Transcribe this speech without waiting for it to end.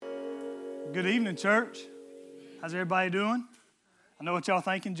Good evening, church. How's everybody doing? I know what y'all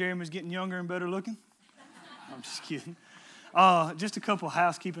thinking. Jeremy's getting younger and better looking. I'm just kidding. Just a couple of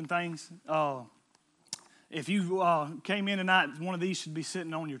housekeeping things. If you came in tonight, one of these should be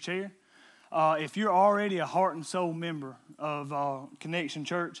sitting on your chair. If you're already a heart and soul member of Connection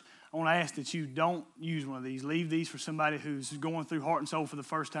Church, I want to ask that you don't use one of these. Leave these for somebody who's going through heart and soul for the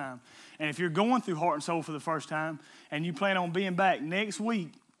first time. And if you're going through heart and soul for the first time and you plan on being back next week,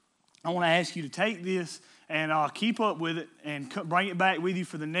 I want to ask you to take this and keep up with it and bring it back with you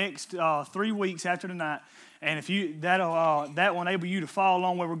for the next 3 weeks after tonight. And if you that will enable you to follow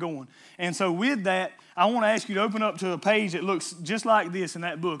along where we're going. And so with that, I want to ask you to open up to a page that looks just like this in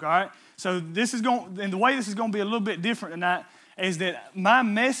that book. All right. So and the way this is going to be a little bit different tonight is that my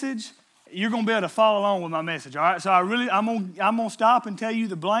message, you're going to be able to follow along with my message, all right? So I'm going to stop and tell you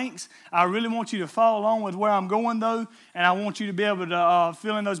the blanks. I really want you to follow along with where I'm going, though, and I want you to be able to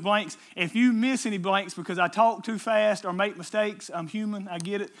fill in those blanks. If you miss any blanks because I talk too fast or make mistakes, I'm human, I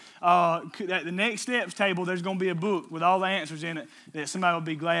get it. At the next steps table, there's going to be a book with all the answers in it that somebody will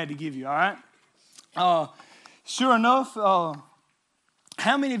be glad to give you, all right? Sure enough,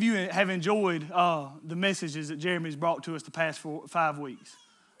 how many of you have enjoyed the messages that Jeremy's brought to us the past 5 weeks?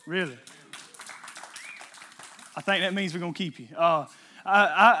 Really? I think that means we're going to keep you.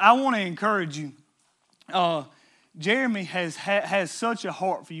 I want to encourage you. Jeremy has such a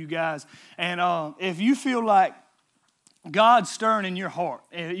heart for you guys. And if you feel like God's stirring in your heart,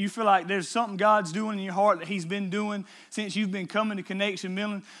 and you feel like there's something God's doing in your heart that He's been doing since you've been coming to Connection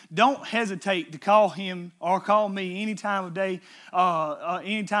Millen, don't hesitate to call him or call me any time of day,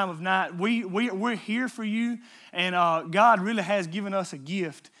 any time of night. We're here for you, and God really has given us a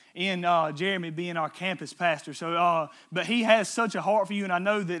gift in Jeremy being our campus pastor. So, but he has such a heart for you, and I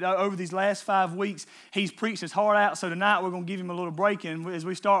know that over these last 5 weeks, he's preached his heart out. So tonight we're going to give him a little break, and as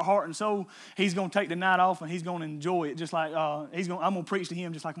we start Heart and Soul, he's going to take the night off, and he's going to enjoy it, just like I'm going to preach to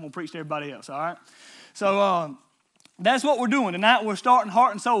him, just like I'm going to preach to everybody else. All right. So that's what we're doing tonight. We're starting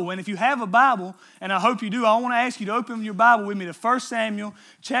Heart and Soul, and if you have a Bible, and I hope you do, I want to ask you to open your Bible with me to 1 Samuel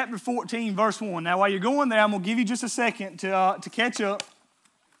chapter 14, verse 1. Now, while you're going there, I'm going to give you just a second to catch up.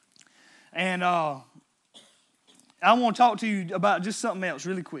 And I want to talk to you about just something else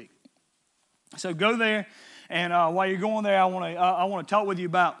really quick. So go there, and while you're going there, I want to talk with you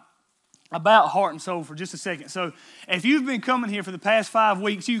about Heart and Soul for just a second. So if you've been coming here for the past 5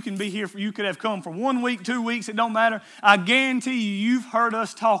 weeks, you can be here you could have come for 1 week, 2 weeks, it don't matter. I guarantee you've heard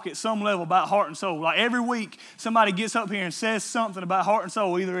us talk at some level about Heart and Soul. Like every week, somebody gets up here and says something about Heart and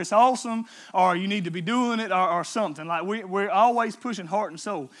Soul. Either it's awesome, or you need to be doing it, or something. Like we're always pushing Heart and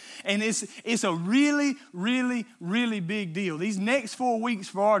Soul. And it's a really, really, really big deal. These next 4 weeks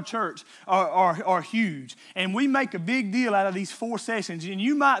for our church are huge. And we make a big deal out of these 4 sessions. And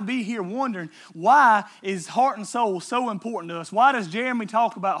you might be here wondering, why is Heart and Soul so important to us? Why does Jeremy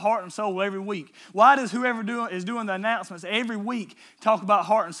talk about Heart and Soul every week? Why does whoever is doing the announcements every week talk about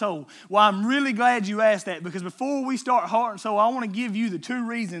Heart and Soul? Well, I'm really glad you asked that, because before we start Heart and Soul, I want to give you the 2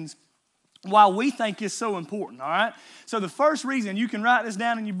 reasons why we think it's so important, all right? So the first reason, you can write this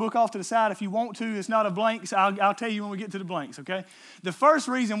down in your book off to the side if you want to. It's not a blank, so I'll tell you when we get to the blanks, okay? The first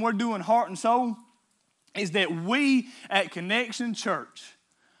reason we're doing Heart and Soul is that we at Connection Church,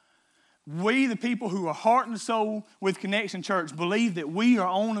 we, the people who are heart and soul with Connection Church, believe that we are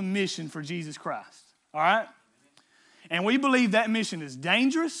on a mission for Jesus Christ, all right? And we believe that mission is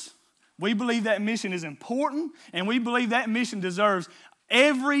dangerous, we believe that mission is important, and we believe that mission deserves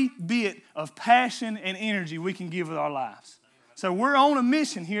every bit of passion and energy we can give with our lives. So we're on a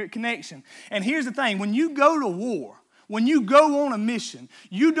mission here at Connection. And here's the thing, when you go to war, when you go on a mission,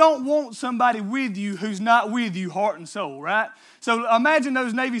 you don't want somebody with you who's not with you heart and soul, right? So imagine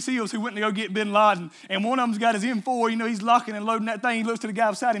those Navy SEALs who went to go get bin Laden, and one of them's got his M4, he's locking and loading that thing. He looks to the guy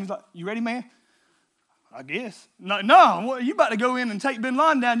beside him, he's like, "You ready, man?" "I guess." No, you about to go in and take bin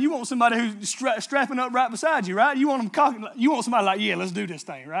Laden down. You want somebody who's strapping up right beside you, right? You want them cocking. You want somebody like, "Yeah, let's do this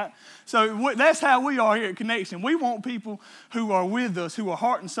thing," right? So that's how we are here at Connection. We want people who are with us, who are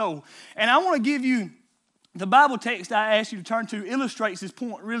heart and soul. And I want to give you the Bible text I asked you to turn to illustrates this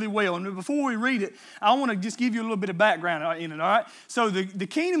point really well. And before we read it, I want to just give you a little bit of background in it, all right? So the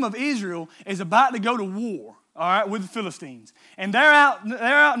kingdom of Israel is about to go to war, all right, with the Philistines. And they're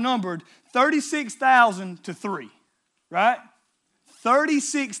outnumbered 36,000 to 3, right?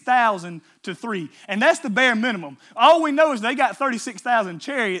 36,000 to 3. And that's the bare minimum. All we know is they got 36,000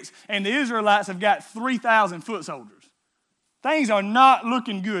 chariots, and the Israelites have got 3,000 foot soldiers. Things are not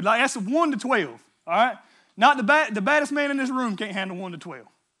looking good. Like that's 1 to 12, all right? Not the baddest man in this room can't handle 1 to 12.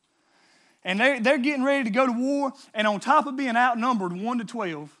 And they're getting ready to go to war, and on top of being outnumbered 1 to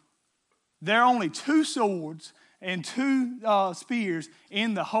 12, there are only 2 swords and 2 spears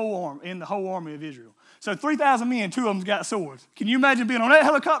in the whole army of Israel. So 3,000 men, 2 of them's got swords. Can you imagine being on that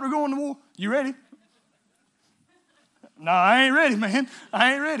helicopter going to war? You ready? No, I ain't ready, man.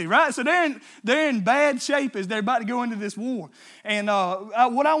 I ain't ready, right? So they're in bad shape as they're about to go into this war. And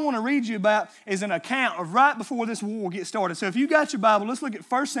what I want to read you about is an account of right before this war gets started. So if you got your Bible, let's look at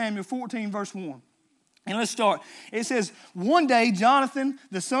 1 Samuel 14, verse 1. And let's start. It says, one day Jonathan,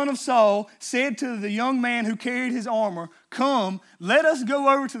 the son of Saul, said to the young man who carried his armor, "Come, let us go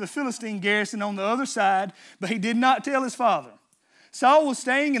over to the Philistine garrison on the other side." But he did not tell his father. Saul was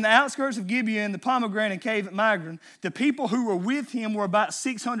staying in the outskirts of Gibeah in the pomegranate cave at Migron. The people who were with him were about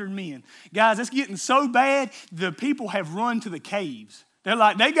 600 men. Guys, it's getting so bad, the people have run to the caves. They're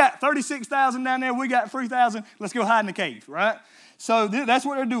like, they got 36,000 down there, we got 3,000, let's go hide in the cave, right? So that's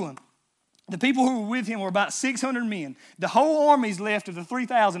what they're doing. The people who were with him were about 600 men. The whole army's left of the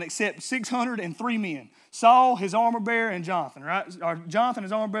 3,000 except 603 men. Saul, his armor bearer, and Jonathan, right? Or Jonathan,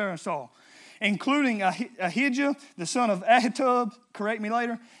 his armor bearer, and Saul. Including Ahijah, the son of Ahitub, correct me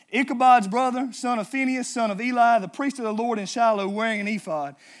later, Ichabod's brother, son of Phinehas, son of Eli, the priest of the Lord in Shiloh, wearing an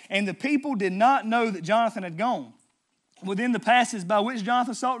ephod. And the people did not know that Jonathan had gone. Within the passes by which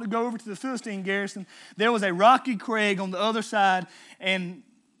Jonathan sought to go over to the Philistine garrison, there was a rocky crag on the other side, and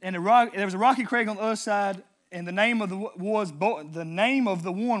there was a rocky crag on the other side, and the name of the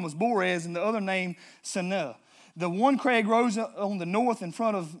one was Boaz, and the other name Seneh. The one crag rose on the north in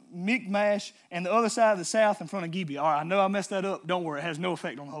front of Michmash, and the other side of the south in front of Gibeah. All right, I know I messed that up. Don't worry, it has no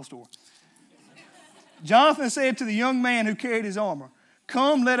effect on the whole story. Jonathan said to the young man who carried his armor,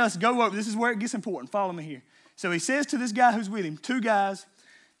 "Come, let us go over." This is where it gets important. Follow me here. So he says to this guy who's with him, 2 guys,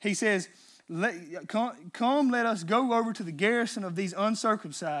 he says, "Come, let us go over to the garrison of these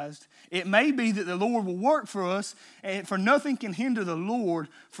uncircumcised. It may be that the Lord will work for us, for nothing can hinder the Lord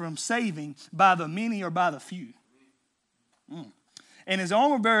from saving by the many or by the few." And his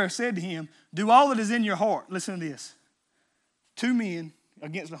armor bearer said to him, "Do all that is in your heart." Listen to this. 2 men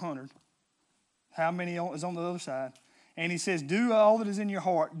against 100. How many is on the other side? And he says, "Do all that is in your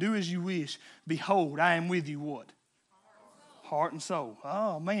heart. Do as you wish. Behold, I am with you." What? Heart and soul.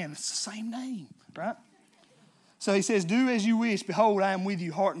 Oh, man, it's the same name, right? So he says, "Do as you wish. Behold, I am with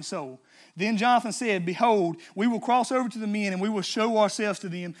you, heart and soul." Then Jonathan said, "Behold, we will cross over to the men, and we will show ourselves to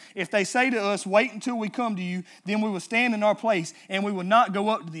them. If they say to us, 'Wait until we come to you,' then we will stand in our place, and we will not go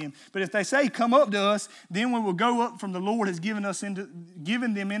up to them. But if they say, 'Come up to us,' then we will go up, from the Lord has given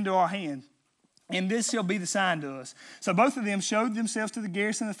them into our hand. And this shall be the sign to us." So both of them showed themselves to the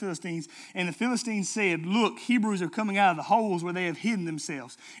garrison of the Philistines, and the Philistines said, "Look, Hebrews are coming out of the holes where they have hidden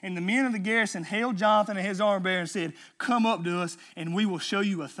themselves." And the men of the garrison hailed Jonathan and his armor bearer and said, "Come up to us, and we will show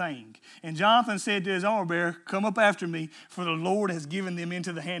you a thing." And Jonathan said to his armor bearer, "Come up after me, for the Lord has given them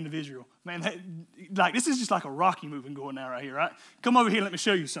into the hand of Israel." Man, this is just like a Rocky movie going now right here, right? Come over here, let me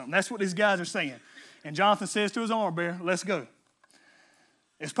show you something. That's what these guys are saying. And Jonathan says to his armor bearer, "Let's go."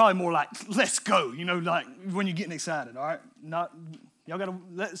 It's probably more like, "Let's go," like when you're getting excited, all right?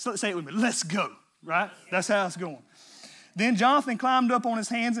 Let's say it with me. Let's go, right? That's how it's going. Then Jonathan climbed up on his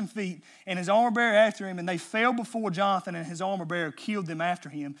hands and feet, and his armor bearer after him, and they fell before Jonathan, and his armor bearer killed them after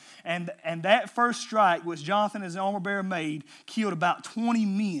him. And that first strike which Jonathan and his armor bearer made killed about 20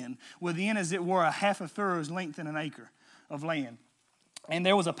 men, within as it were a half a furrow's length in an acre of land. And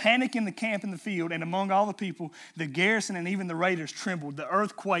there was a panic in the camp in the field, and among all the people, the garrison and even the raiders trembled. The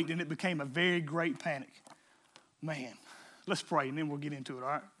earth quaked, and it became a very great panic. Man, let's pray, and then we'll get into it, all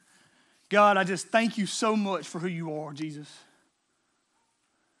right? God, I just thank you so much for who you are, Jesus.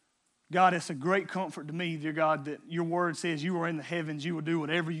 God, it's a great comfort to me, dear God, that your word says you are in the heavens. You will do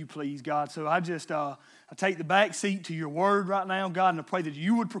whatever you please, God. So I just I take the back seat to your word right now, God, and I pray that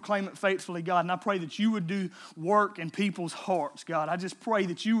you would proclaim it faithfully, God, and I pray that you would do work in people's hearts, God. I just pray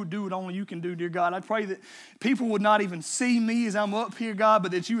that you would do what only you can do, dear God. I pray that people would not even see me as I'm up here, God,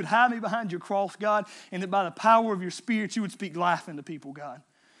 but that you would hide me behind your cross, God, and that by the power of your Spirit, you would speak life into people, God.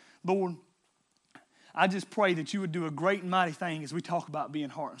 Lord, I just pray that you would do a great and mighty thing as we talk about being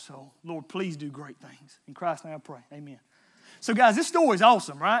heart and soul. Lord, please do great things. In Christ's name I pray. Amen. So guys, this story is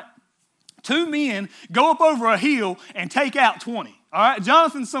awesome, right? 2 men go up over a hill and take out 20. All right,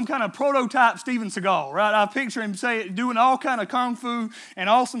 Jonathan's some kind of prototype Steven Seagal, right? I picture him doing all kind of kung fu and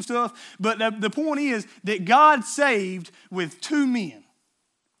awesome stuff. But the point is that God saved with 2 men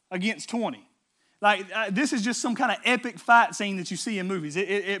against 20. This is just some kind of epic fight scene that you see in movies.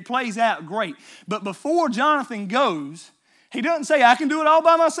 It plays out great. But before Jonathan goes, he doesn't say, "I can do it all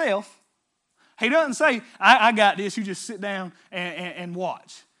by myself." He doesn't say, I got this, you just sit down and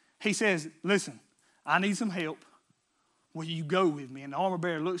watch. He says, "Listen, I need some help. will you go with me? And the armor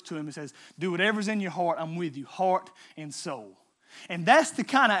bearer looks to him and says, do whatever's in your heart, I'm with you, heart and soul. And that's the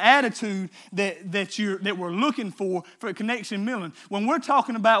kind of attitude that we're looking for at Connection Millen. When we're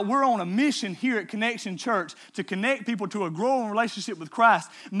talking about we're on a mission here at Connection Church to connect people to a growing relationship with Christ,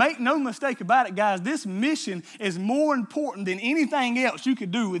 make no mistake about it, guys, this mission is more important than anything else you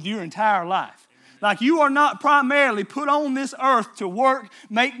could do with your entire life. Like, you are not primarily put on this earth to work,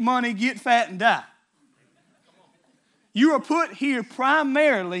 make money, get fat, and die. You are put here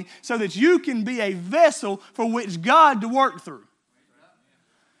primarily so that you can be a vessel for which God to work through.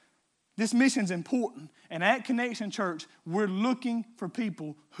 This mission's important, and at Connection Church, we're looking for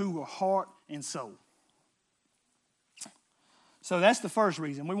people who are heart and soul. So that's the first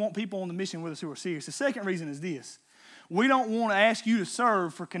reason. We want people on the mission with us who are serious. The second reason is this. We don't want to ask you to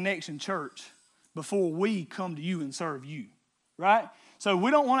serve for Connection Church before we come to you and serve you, right? So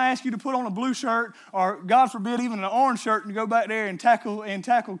we don't want to ask you to put on a blue shirt or, God forbid, even an orange shirt and go back there and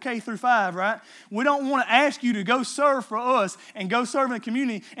tackle K through 5, right? We don't want to ask you to go serve for us and go serve in the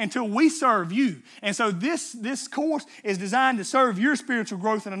community until we serve you. And so this course is designed to serve your spiritual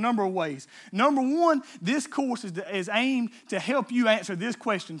growth in a number of ways. Number one, this course is aimed to help you answer this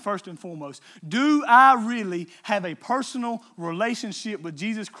question first and foremost. Do I really have a personal relationship with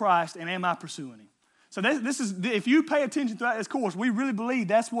Jesus Christ, and am I pursuing Him? So this is, if you pay attention throughout this course, we really believe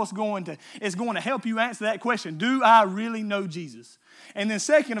that's what's going to help you answer that question. Do I really know Jesus? And then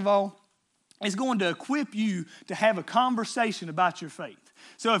second of all, it's going to equip you to have a conversation about your faith.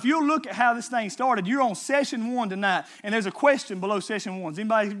 So if you look at how this thing started, you're on session 1 tonight, and there's a question below session 1.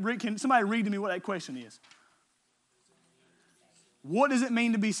 Can somebody read to me what that question is? What does it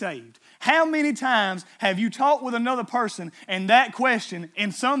mean to be saved? How many times have you talked with another person and that question,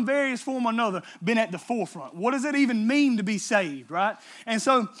 in some various form or another, been at the forefront? What does it even mean to be saved, right? And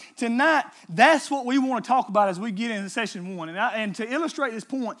so tonight, that's what we want to talk about as we get into session 1. And to illustrate this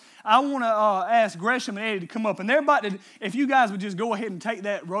point, I want to ask Gresham and Eddie to come up. And they're about to, if you guys would just go ahead and take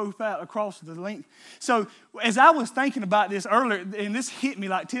that rope out across the length. So as I was thinking about this earlier, and this hit me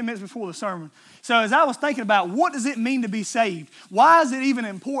like 10 minutes before the sermon. So as I was thinking about what does it mean to be saved, why is it even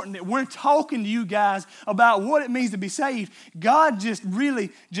important that we're talking to you guys about what it means to be saved, God just really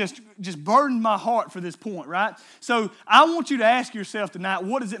just burdened my heart for this point, right? So I want you to ask yourself tonight,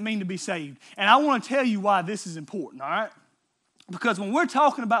 what does it mean to be saved? And I want to tell you why this is important, all right? Because when we're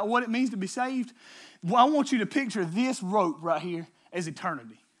talking about what it means to be saved, I want you to picture this rope right here as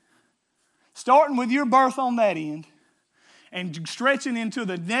eternity. Starting with your birth on that end, and stretching into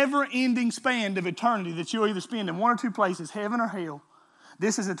the never-ending span of eternity that you'll either spend in one or two places, heaven or hell.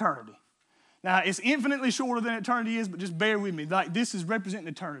 This is eternity. Now, it's infinitely shorter than eternity is, but just bear with me. Like, this is representing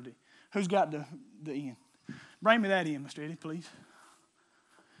eternity. Who's got the end? Bring me that in, Mr. Eddie, please.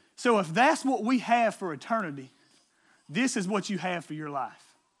 So if that's what we have for eternity, this is what you have for your life.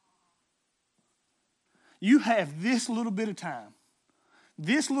 You have this little bit of time,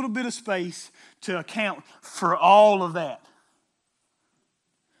 this little bit of space to account for all of that.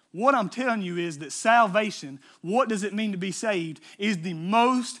 What I'm telling you is that salvation, what does it mean to be saved, is the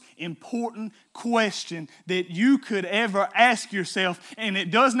most important question that you could ever ask yourself, and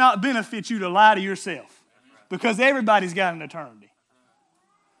it does not benefit you to lie to yourself because everybody's got an eternity.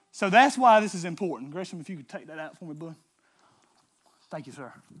 So that's why this is important. Gresham, if you could take that out for me, bud. Thank you,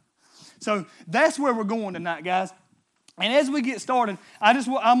 sir. So that's where we're going tonight, guys. And as we get started, we're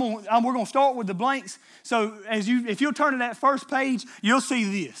going to start with the blanks. So if you'll turn to that first page, you'll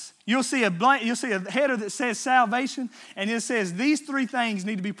see this. You'll see a blank. You'll see a header that says salvation, and it says these 3 things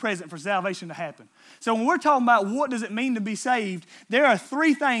need to be present for salvation to happen. So when we're talking about what does it mean to be saved, there are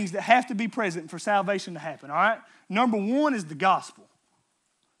 3 things that have to be present for salvation to happen. All right. Number 1 is the gospel.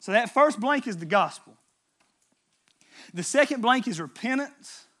 So that first blank is the gospel. The second blank is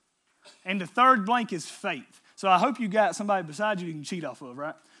repentance, and the third blank is faith. So I hope you got somebody beside you can cheat off of,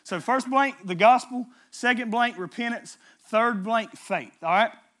 right? So first blank, the gospel. Second blank, repentance. Third blank, faith, all right?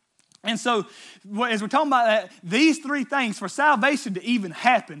 And so as we're talking about that, these 3 things, for salvation to even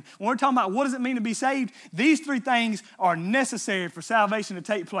happen, when we're talking about what does it mean to be saved, these 3 things are necessary for salvation to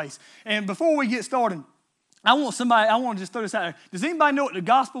take place. And before we get started, I want to just throw this out there. Does anybody know what the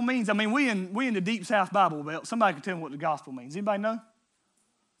gospel means? I mean, we in the Deep South Bible Belt. Somebody can tell me what the gospel means. Anybody know?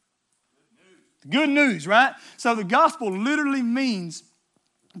 Good news, right? So the gospel literally means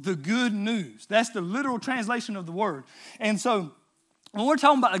the good news. That's the literal translation of the word. And so When we're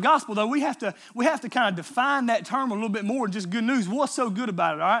talking about the gospel, though, we have to kind of define that term a little bit more than just good news. What's so good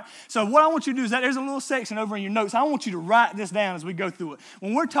about it, all right? So what I want you to do is that there's a little section over in your notes. I want you to write this down as we go through it.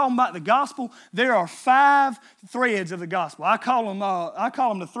 When we're talking about the gospel, there are 5 threads of the gospel. I call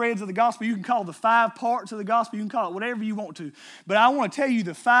them the threads of the gospel. You can call it the 5 parts of the gospel. You can call it whatever you want to. But I want to tell you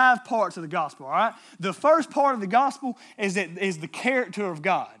the 5 parts of the gospel, all right? The first part of the gospel is the character of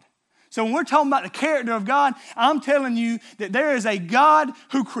God. So when we're talking about the character of God, I'm telling you that there is a God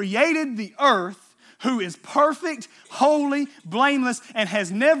who created the earth, who is perfect, holy, blameless, and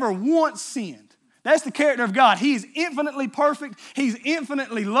has never once sinned. That's the character of God. He is infinitely perfect, He's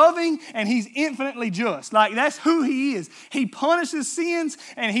infinitely loving, and He's infinitely just. Like, that's who He is. He punishes sins,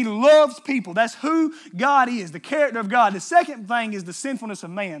 and He loves people. That's who God is, the character of God. The second thing is the sinfulness of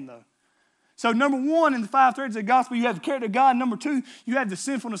man, though. So number 1 in the 5 threads of the gospel, you have the character of God. Number 2, you have the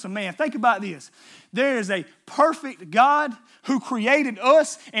sinfulness of man. Think about this. There is a perfect God who created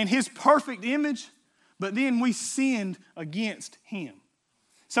us in His perfect image, but then we sinned against Him.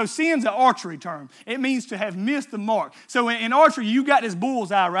 So sin's an archery term. It means to have missed the mark. So in archery, you got this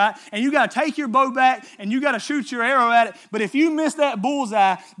bullseye, right? And you got to take your bow back and you got to shoot your arrow at it. But if you miss that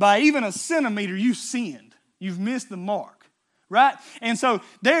bullseye by even a centimeter, you sinned. You've missed the mark. Right? And so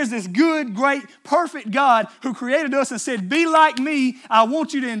there's this good, great, perfect God who created us and said, be like me. I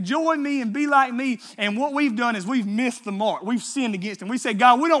want you to enjoy me and be like me. And what we've done is we've missed the mark. We've sinned against Him. We said,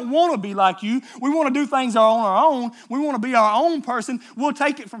 God, we don't want to be like you. We want to do things on our own. We want to be our own person. We'll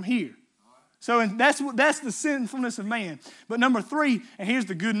take it from here. So that's the sinfulness of man. But number 3, and here's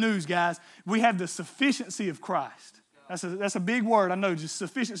the good news, guys, we have the sufficiency of Christ. That's a big word, I know, just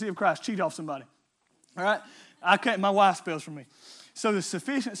sufficiency of Christ. Cheat off somebody. All right? My wife spells for me. So the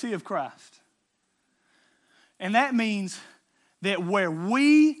sufficiency of Christ. And that means that where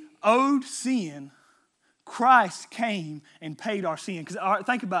we owed sin, Christ came and paid our sin. Because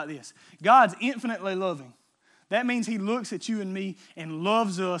think about this. God's infinitely loving. That means He looks at you and me and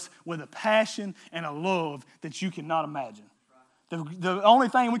loves us with a passion and a love that you cannot imagine. The only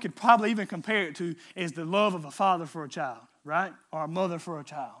thing we could probably even compare it to is the love of a father for a child, right? Or a mother for a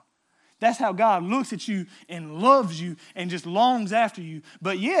child. That's how God looks at you and loves you and just longs after you.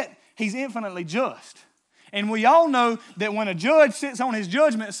 But yet, He's infinitely just. And we all know that when a judge sits on his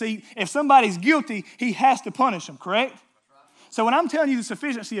judgment seat, if somebody's guilty, he has to punish them, correct? So when I'm telling you the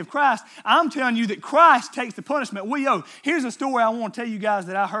sufficiency of Christ, I'm telling you that Christ takes the punishment we owe. Here's a story I want to tell you guys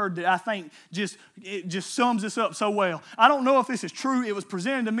that I heard that I think just sums this up so well. I don't know if this is true. It was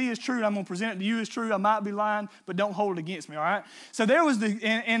presented to me as true. I'm going to present it to you as true. I might be lying, but don't hold it against me, all right? So there was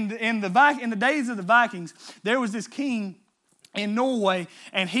in the days of the Vikings, there was this king in Norway,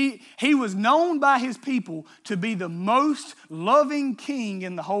 and he was known by his people to be the most loving king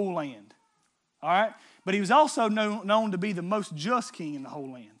in the whole land, all right? But he was also known to be the most just king in the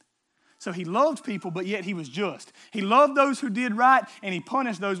whole land. So he loved people, but yet he was just. He loved those who did right, and he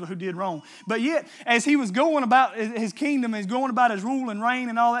punished those who did wrong. But yet, as he was going about his kingdom, he's going about his rule and reign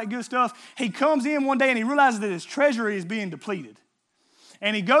and all that good stuff, he comes in one day and he realizes that his treasury is being depleted.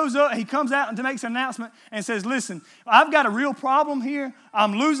 And he goes up, he comes out and makes an announcement and says, listen, I've got a real problem here.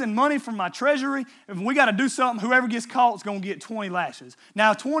 I'm losing money from my treasury. If we got to do something, whoever gets caught is going to get 20 lashes.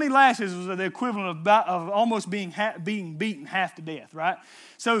 Now, 20 lashes was the equivalent of almost being beaten half to death, right?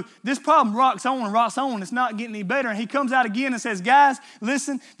 So this problem rocks on and rocks on. It's not getting any better. And he comes out again and says, guys,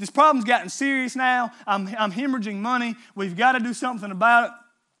 listen, this problem's gotten serious now. I'm hemorrhaging money. We've got to do something about it.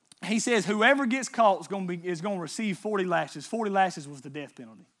 He says whoever gets caught is going to receive 40 lashes. 40 lashes was the death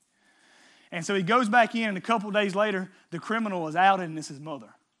penalty. And so he goes back in, and a couple of days later, the criminal is outed, and it's his mother.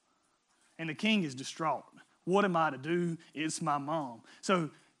 And the king is distraught. What am I to do? It's my mom. So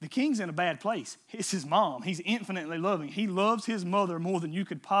the king's in a bad place. It's his mom. He's infinitely loving. He loves his mother more than you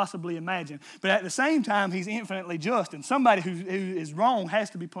could possibly imagine. But at the same time, he's infinitely just, and somebody who is wrong has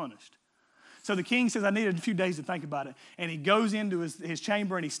to be punished. So the king says, I needed a few days to think about it. And he goes into his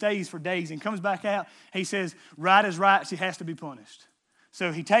chamber and he stays for days and comes back out. He says, right is right, she has to be punished.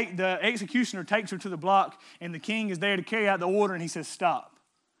 So the executioner takes her to the block, and the king is there to carry out the order, and he says, stop.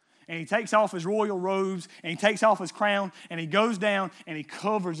 And he takes off his royal robes, and he takes off his crown, and he goes down and he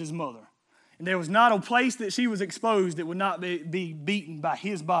covers his mother. And there was not a place that she was exposed that would not be beaten by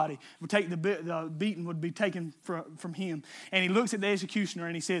his body. The beating would be taken from him. And he looks at the executioner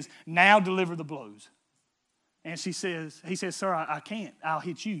and he says, now deliver the blows. And he says, sir, I can't. I'll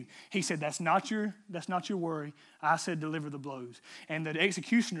hit you. He said, that's not your worry. I said, deliver the blows. And the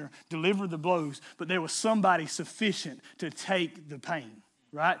executioner delivered the blows, but there was somebody sufficient to take the pain,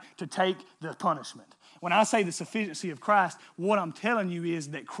 right? To take the punishment. When I say the sufficiency of Christ, what I'm telling you is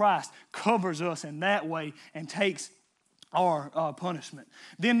that Christ covers us in that way and takes or punishment.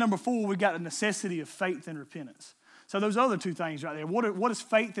 Then number 4, we got the necessity of faith and repentance. So those other two things right there. What does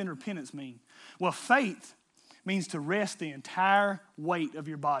faith and repentance mean? Well, faith means to rest the entire weight of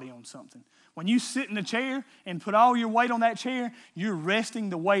your body on something. When you sit in a chair and put all your weight on that chair, you're resting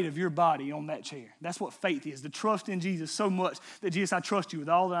the weight of your body on that chair. That's what faith is, to trust in Jesus so much that, Jesus, I trust you with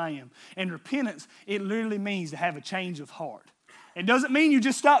all that I am. And repentance, it literally means to have a change of heart. It doesn't mean you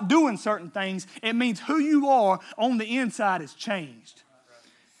just stop doing certain things. It means who you are on the inside is changed.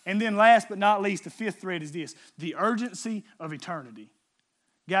 And then last but not least, the 5th thread is this, the urgency of eternity.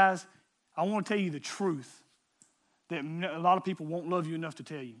 Guys, I want to tell you the truth that a lot of people won't love you enough to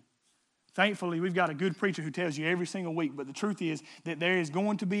tell you. Thankfully, we've got a good preacher who tells you every single week, but the truth is that there is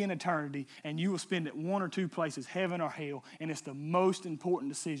going to be an eternity, and you will spend it one or two places, heaven or hell, and it's the most important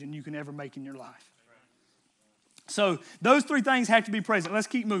decision you can ever make in your life. So those 3 things have to be present. Let's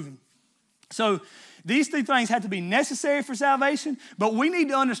keep moving. So these 3 things have to be necessary for salvation, but we need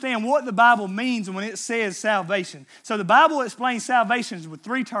to understand what the Bible means when it says salvation. So the Bible explains salvation with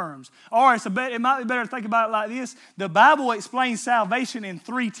 3 terms. Or it might be better to think about it like this. The Bible explains salvation in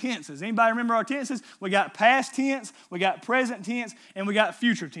 3 tenses. Anybody remember our tenses? We got past tense, we got present tense, and we got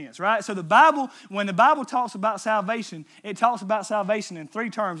future tense, right? So the Bible, when the Bible talks about salvation, it talks about salvation in 3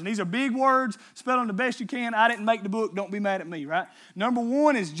 terms. And these are big words. Spell them the best you can. I didn't make the book. Don't be mad at me, right? Number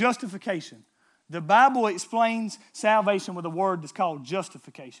 1 is justification. The Bible explains salvation with a word that's called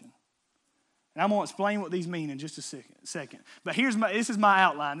justification. And I'm going to explain what these mean in just a second. But this is my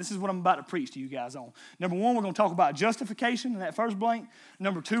outline. This is what I'm about to preach to you guys on. Number 1, we're going to talk about justification in that first blank.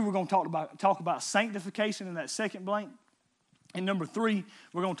 Number 2, we're going to talk about sanctification in that second blank. And number 3,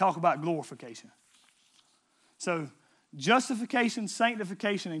 we're going to talk about glorification. So justification,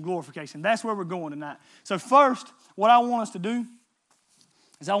 sanctification, and glorification. That's where we're going tonight. So first, what I want us to do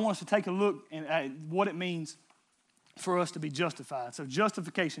is I want us to take a look at what it means for us to be justified. So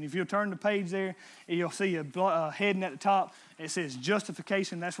justification, if you'll turn the page there, you'll see a heading at the top. It says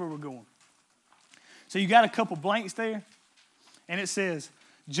justification. That's where we're going. So you got a couple blanks there, and it says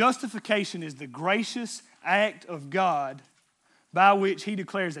justification is the gracious act of God by which he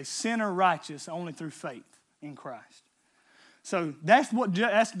declares a sinner righteous only through faith in Christ. So that's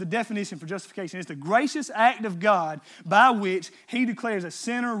the definition for justification. It's the gracious act of God by which he declares a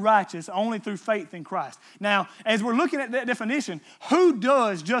sinner righteous only through faith in Christ. Now, as we're looking at that definition, who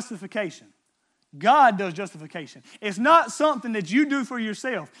does justification? God does justification. It's not something that you do for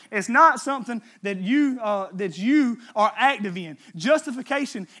yourself. It's not something that you are active in.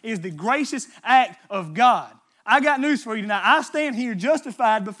 Justification is the gracious act of God. I got news for you tonight. I stand here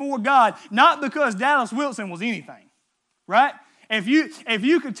justified before God, not because Dallas Wilson was anything. Right? If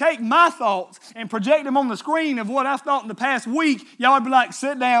you could take my thoughts and project them on the screen of what I've thought in the past week, y'all would be like,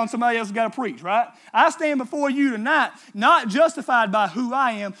 sit down, somebody else has got to preach, right? I stand before you tonight not justified by who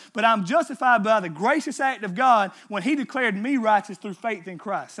I am, but I'm justified by the gracious act of God when he declared me righteous through faith in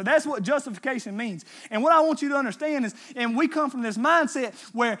Christ. So that's what justification means. And what I want you to understand is, and we come from this mindset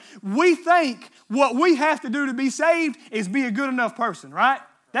where we think what we have to do to be saved is be a good enough person, right?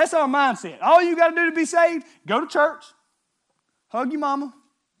 That's our mindset. All you got to do to be saved, go to church, hug your mama,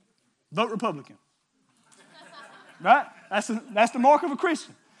 vote Republican. Right? That's the mark of a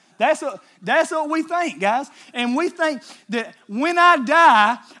Christian. That's what we think, guys. And we think that when I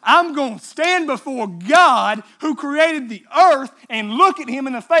die, I'm going to stand before God who created the earth and look at him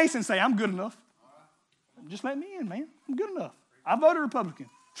in the face and say, I'm good enough. Just let me in, man. I'm good enough. I voted Republican.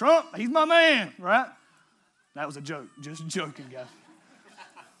 Trump, he's my man, right? That was a joke. Just joking, guys.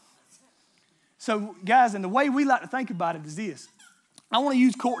 So, guys, and the way we like to think about it is this. I want to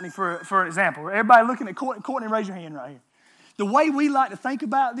use Courtney for an example. Everybody looking at Courtney. Courtney, raise your hand right here. The way we like to think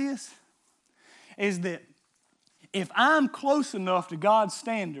about this is that if I'm close enough to God's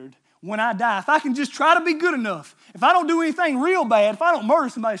standard when I die, if I can just try to be good enough, if I don't do anything real bad, if I don't murder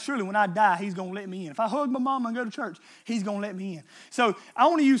somebody, surely when I die, he's going to let me in. If I hug my mama and go to church, he's going to let me in. So I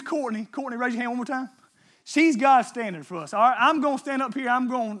want to use Courtney. Courtney, raise your hand one more time. She's God's standard for us. All right, I'm going to stand up here. I'm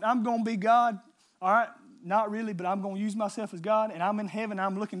going to be God. All right. Not really, but I'm going to use myself as God, and I'm in heaven,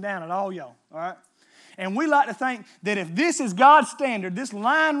 I'm looking down at all y'all, all right? And we like to think that if this is God's standard, this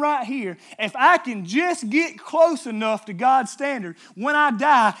line right here, if I can just get close enough to God's standard, when I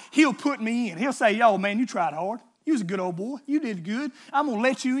die, he'll put me in. He'll say, yo, man, you tried hard. You was a good old boy. You did good. I'm going to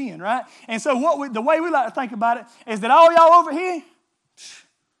let you in, right? And so the way we like to think about it is that all y'all over here,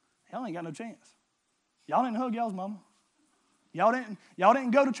 y'all ain't got no chance. Y'all didn't hug y'all's mama. Y'all didn't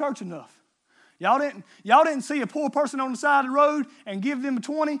go to church enough. Y'all didn't see a poor person on the side of the road and give them a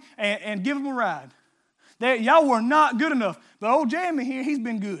 20 and give them a ride. Y'all were not good enough. But old Jeremy here, he's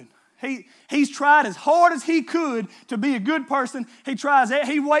been good. He's tried as hard as he could to be a good person.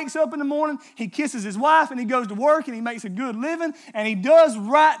 He wakes up in the morning, he kisses his wife, and he goes to work, and he makes a good living, and he does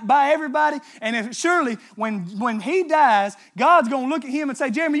right by everybody. And surely, when he dies, God's going to look at him and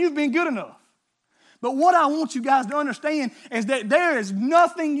say, Jeremy, you've been good enough. But what I want you guys to understand is that there is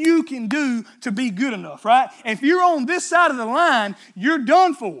nothing you can do to be good enough, right? If you're on this side of the line, you're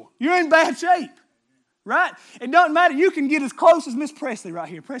done for. You're in bad shape. Right? It doesn't matter. You can get as close as Miss Presley right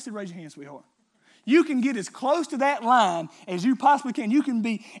here. Presley, raise your hand, sweetheart. You can get as close to that line as you possibly can. You can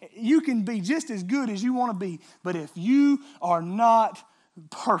be just as good as you want to be. But if you are not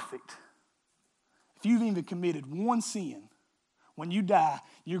perfect, if you've even committed one sin, when you die,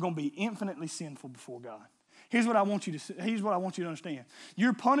 you're going to be infinitely sinful before God. Here's what I want you to understand.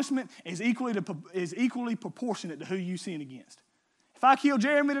 Your punishment is equally proportionate to who you sin against. If I kill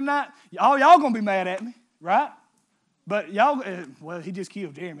Jeremy tonight, y'all going to be mad at me, right? But y'all, he just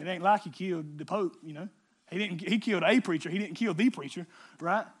killed Jeremy. It ain't like he killed the Pope, you know. He killed a preacher. He didn't kill the preacher,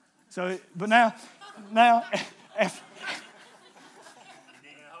 right? So, but now,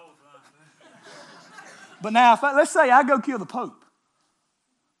 let's say I go kill the Pope.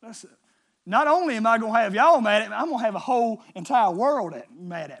 Not only am I going to have y'all mad at me, I'm going to have a whole entire world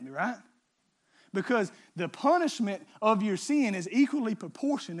mad at me, right? Because the punishment of your sin is equally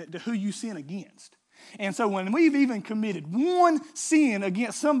proportionate to who you sin against. And so when we've even committed one sin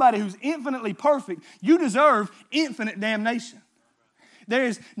against somebody who's infinitely perfect, you deserve infinite damnation. There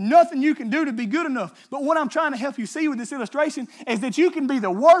is nothing you can do to be good enough. But what I'm trying to help you see with this illustration is that you can be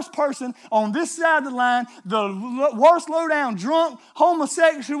the worst person on this side of the line, the worst low-down drunk,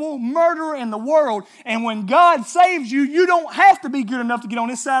 homosexual, murderer in the world. And when God saves you, you don't have to be good enough to get on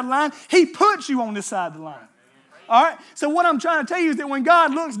this side of the line. He puts you on this side of the line. All right? So what I'm trying to tell you is that when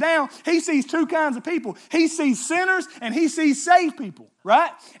God looks down, he sees two kinds of people. He sees sinners and he sees saved people,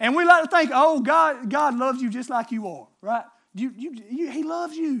 right? And we like to think, oh, God loves you just like you are, right? He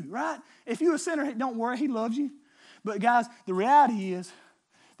loves you, right? If you're a sinner, don't worry, he loves you. But guys, the reality is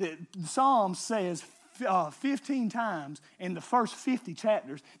that the Psalm says 15 times in the first 50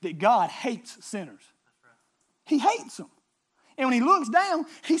 chapters that God hates sinners. He hates them. And when he looks down,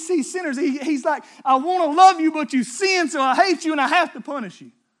 he sees sinners. He's like, I want to love you, but you sin, so I hate you and I have to punish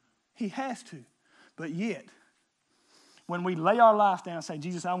you. He has to. But yet, when we lay our life down and say,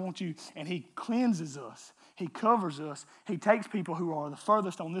 Jesus, I want you, and he cleanses us, he covers us. He takes people who are the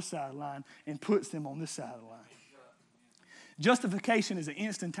furthest on this side of the line and puts them on this side of the line. Justification is an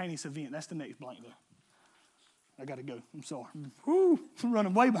instantaneous event. That's the next blank there. I got to go. I'm sorry. Woo, I'm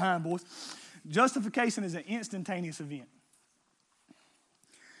running way behind, boys. Justification is an instantaneous event.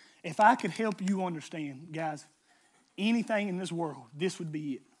 If I could help you understand, guys, anything in this world, this would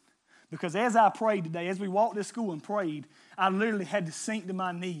be it. Because as I prayed today, as we walked to school and prayed, I literally had to sink to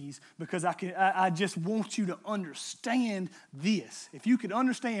my knees because I just want you to understand this. If you could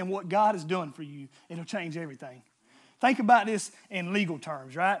understand what God has done for you, it'll change everything. Think about this in legal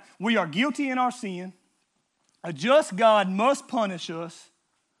terms, right? We are guilty in our sin. A just God must punish us,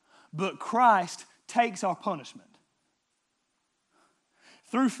 but Christ takes our punishment.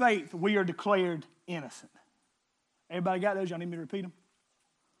 Through faith, we are declared innocent. Everybody got those? Y'all need me to repeat them?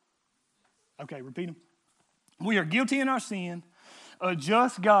 Okay, repeat them. We are guilty in our sin. A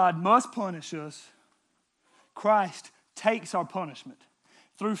just God must punish us. Christ takes our punishment.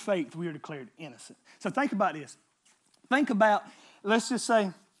 Through faith, we are declared innocent. So think about this. Think about, let's just say,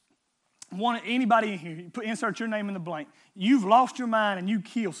 anybody in here, insert your name in the blank. You've lost your mind and you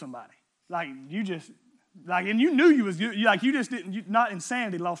kill somebody. And you knew you was like you just didn't, not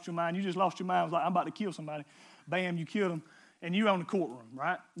insanity lost your mind. You just lost your mind. It was like, I'm about to kill somebody. Bam, you killed him. And you're in the courtroom,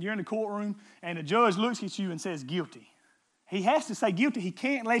 right? You're in the courtroom, and the judge looks at you and says, guilty. He has to say guilty. He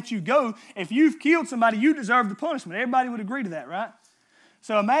can't let you go. If you've killed somebody, you deserve the punishment. Everybody would agree to that, right?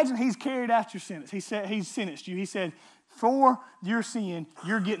 So imagine he's carried out your sentence. He's sentenced you. He said, for your sin,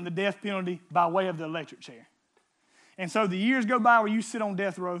 you're getting the death penalty by way of the electric chair. And so the years go by where you sit on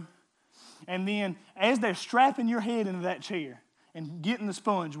death row, and then as they're strapping your head into that chair, and getting the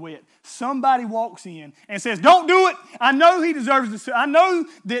sponge wet, somebody walks in and says, don't do it. I know he deserves this. I know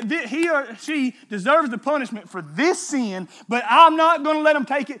that he or she deserves the punishment for this sin, but I'm not going to let him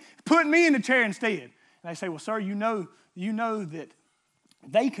take it. Put me in the chair instead. And they say, well, sir, you know that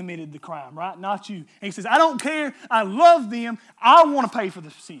they committed the crime, right? Not you. And he says, I don't care. I love them. I want to pay for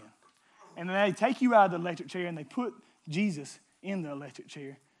the sin. And then they take you out of the electric chair and they put Jesus in the electric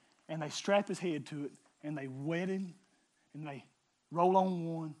chair and they strap his head to it and they wet him and they roll on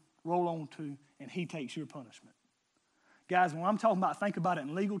one, roll on two, and he takes your punishment. Guys, when I'm talking about think about it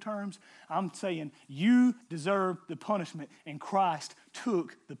in legal terms, I'm saying you deserve the punishment, and Christ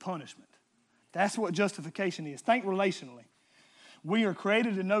took the punishment. That's what justification is. Think relationally. We are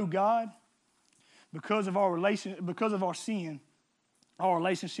created to know God. Because of our sin, our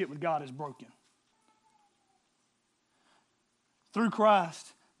relationship with God is broken. Through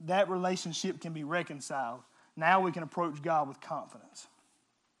Christ, that relationship can be reconciled. Now we can approach God with confidence.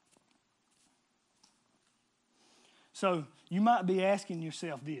 So you might be asking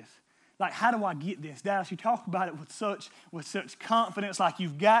yourself this, like, how do I get this? Dallas, you talk about it with such confidence, like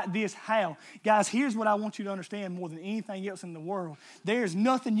you've got this. How? Guys, here's what I want you to understand more than anything else in the world. There's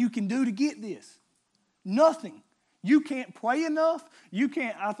nothing you can do to get this. Nothing. You can't pray enough.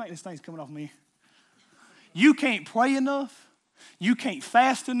 I think this thing's coming off me. You can't pray enough. You can't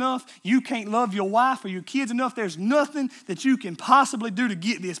fast enough. You can't love your wife or your kids enough. There's nothing that you can possibly do to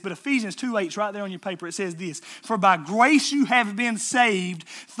get this. But Ephesians 2:8, right there on your paper, it says this: for by grace you have been saved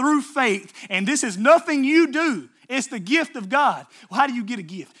through faith, and this is nothing you do. It's the gift of God. Well, how do you get a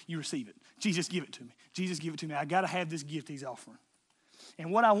gift? You receive it. Jesus, give it to me. Jesus, give it to me. I got to have this gift he's offering.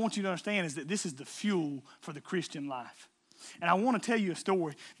 And what I want you to understand is that this is the fuel for the Christian life. And I want to tell you a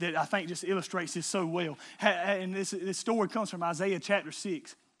story that I think just illustrates this so well. And this story comes from Isaiah chapter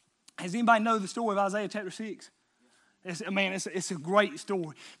 6. Does anybody know the story of Isaiah chapter 6? It's a great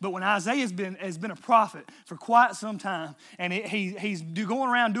story. But when Isaiah has been a prophet for quite some time, and he's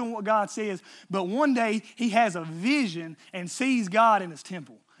going around doing what God says, but one day he has a vision and sees God in his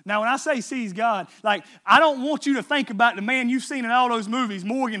temple. Now, when I say sees God, like, I don't want you to think about the man you've seen in all those movies,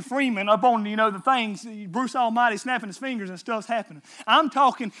 Morgan Freeman, up on, the things, Bruce Almighty snapping his fingers and stuff's happening. I'm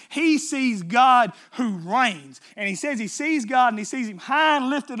talking, he sees God who reigns. And he says he sees God and he sees him high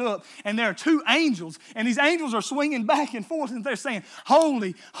and lifted up. And there are two angels, and these angels are swinging back and forth, and they're saying,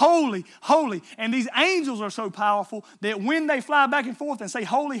 holy, holy, holy. And these angels are so powerful that when they fly back and forth and say,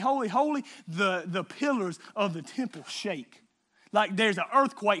 holy, holy, holy, the pillars of the temple shake. Like there's an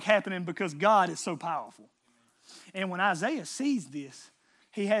earthquake happening because God is so powerful. And when Isaiah sees this,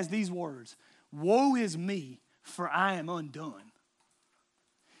 he has these words: woe is me, for I am undone.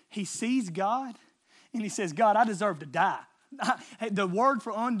 He sees God and he says, God, I deserve to die. The word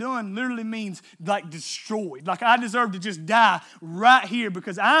for undone literally means like destroyed. Like I deserve to just die right here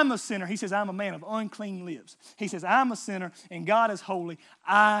because I'm a sinner. He says, I'm a man of unclean lips. He says, I'm a sinner and God is holy.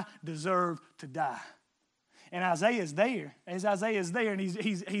 I deserve to die. And Isaiah is there. And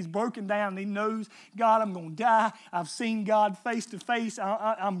he's broken down and he knows, God, I'm going to die. I've seen God face to face.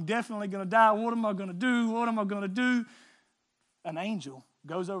 I'm definitely going to die. What am I going to do? What am I going to do? An angel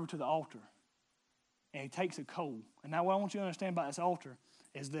goes over to the altar and he takes a coal. And now what I want you to understand about this altar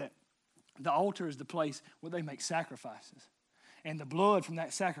is that the altar is the place where they make sacrifices. And the blood from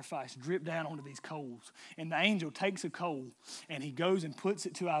that sacrifice dripped down onto these coals. And the angel takes a coal and he goes and puts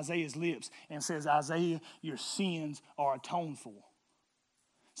it to Isaiah's lips and says, Isaiah, your sins are atoned for.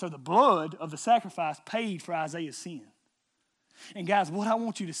 So the blood of the sacrifice paid for Isaiah's sin. And guys, what I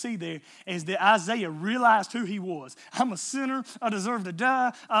want you to see there is that Isaiah realized who he was. I'm a sinner. I deserve to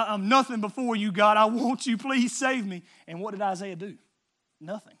die. I'm nothing before you, God. I want you. Please save me. And what did Isaiah do?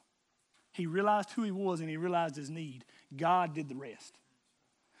 Nothing. He realized who he was and he realized his need. God did the rest.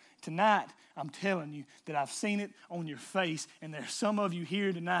 Tonight, I'm telling you that I've seen it on your face, and there's some of you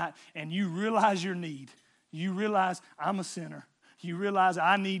here tonight, and you realize your need. You realize I'm a sinner. You realize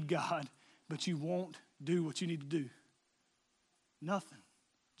I need God, but you won't do what you need to do. Nothing.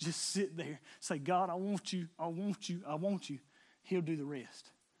 Just sit there. Say, God, I want you. I want you. I want you. He'll do the rest.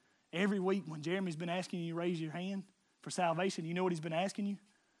 Every week when Jeremy's been asking you to raise your hand for salvation, you know what he's been asking you?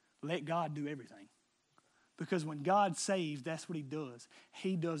 Let God do everything. Because when God saves, that's what he does.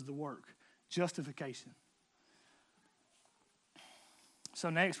 He does the work. Justification.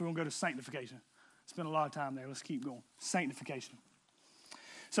 So next we're going to go to sanctification. Spent a lot of time there. Let's keep going. Sanctification.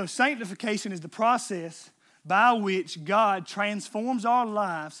 So sanctification is the process by which God transforms our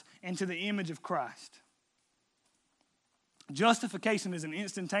lives into the image of Christ. Justification is an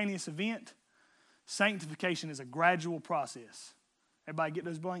instantaneous event. Sanctification is a gradual process. Everybody get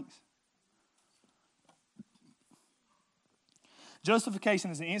those blanks?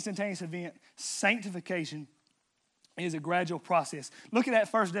 Justification is an instantaneous event. Sanctification is a gradual process. Look at that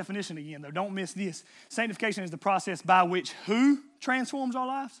first definition again, though. Don't miss this. Sanctification is the process by which who transforms our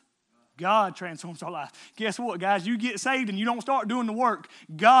lives? God transforms our life. Guess what, guys? You get saved and you don't start doing the work.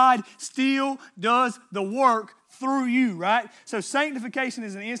 God still does the work through you, right? So sanctification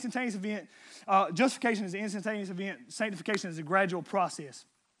is an instantaneous event. Justification is an instantaneous event. Sanctification is a gradual process.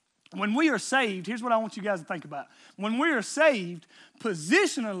 When we are saved, here's what I want you guys to think about. When we are saved,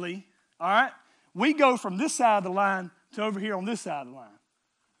 positionally, all right, we go from this side of the line to over here on this side of the line.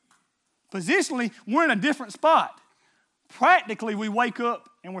 Positionally, we're in a different spot. Practically, we wake up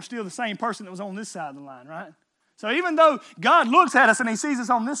and we're still the same person that was on this side of the line, right? So even though God looks at us and he sees us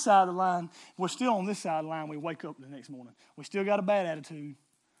on this side of the line, we're still on this side of the line. We wake up the next morning. We still got a bad attitude.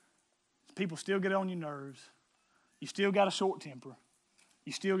 People still get on your nerves. You still got a short temper.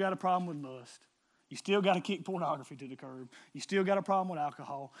 You still got a problem with lust. You still got to kick pornography to the curb. You still got a problem with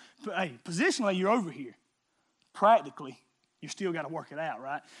alcohol. But hey, positionally, you're over here. Practically, you still got to work it out,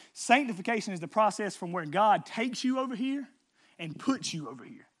 right? Sanctification is the process from where God takes you over here and puts you over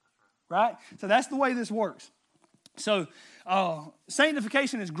here, right? So that's the way this works. So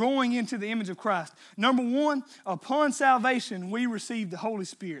sanctification is growing into the image of Christ. Number one, upon salvation, we receive the Holy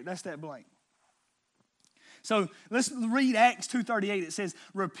Spirit. That's that blank. So let's read Acts 2:38. It says,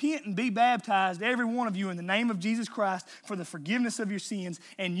 repent and be baptized, every one of you, in the name of Jesus Christ for the forgiveness of your sins,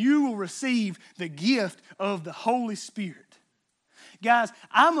 and you will receive the gift of the Holy Spirit. Guys,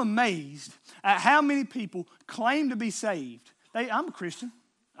 I'm amazed at how many people claim to be saved. I'm a Christian,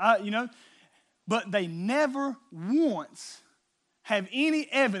 but they never once have any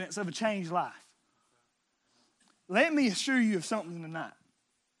evidence of a changed life. Let me assure you of something tonight.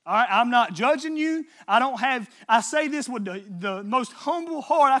 All right, I'm not judging you. I say this with the most humble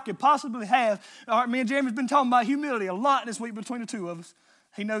heart I could possibly have. All right, me and Jeremy's been talking about humility a lot this week between the two of us.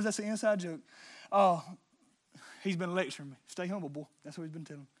 He knows that's an inside joke. He's been lecturing me. Stay humble, boy. That's what he's been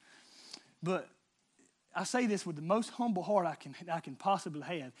telling me. But I say this with the most humble heart I can possibly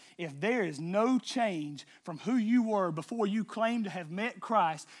have. If there is no change from who you were before you claimed to have met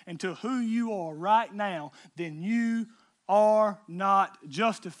Christ and to who you are right now, then you are not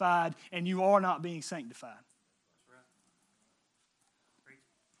justified and you are not being sanctified.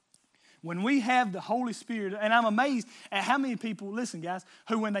 When we have the Holy Spirit, and I'm amazed at how many people, listen guys,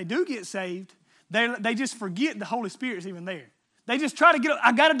 who when they do get saved, they just forget the Holy Spirit's even there. They just try to get up.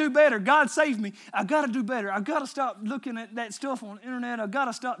 I got to do better. God saved me. I got to do better. I got to stop looking at that stuff on the internet. I got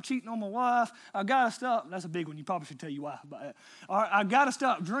to stop cheating on my wife. I got to stop. That's a big one. You probably should tell your wife about that. All right, I got to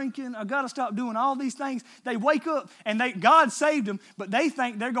stop drinking. I got to stop doing all these things. They wake up and God saved them, but they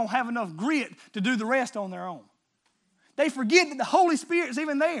think they're going to have enough grit to do the rest on their own. They forget that the Holy Spirit's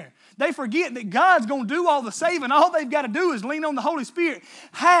even there. They forget that God's going to do all the saving. All they've got to do is lean on the Holy Spirit.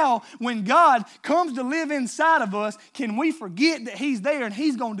 How, when God comes to live inside of us, can we forget that He's there and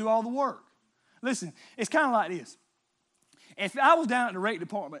He's going to do all the work? Listen, it's kind of like this. If I was down at the rec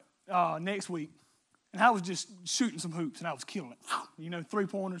department next week, and I was just shooting some hoops, and I was killing it.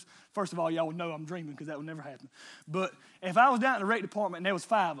 3-pointers. First of all, y'all would know I'm dreaming because that would never happen. But if I was down at the rec department and there was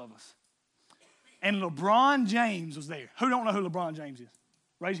 5 of us, and LeBron James was there. Who don't know who LeBron James is?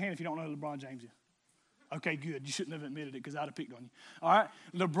 Raise your hand if you don't know who LeBron James is. Okay, good. You shouldn't have admitted it because I'd have picked on you. All right?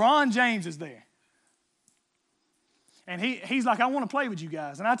 LeBron James is there. And he's like, I want to play with you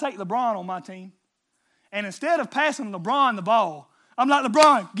guys. And I take LeBron on my team. And instead of passing LeBron the ball, I'm like,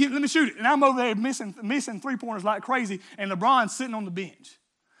 LeBron, let me shoot it. And I'm over there missing 3-pointers like crazy, and LeBron's sitting on the bench.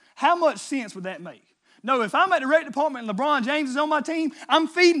 How much sense would that make? No, if I'm at the rec department and LeBron James is on my team, I'm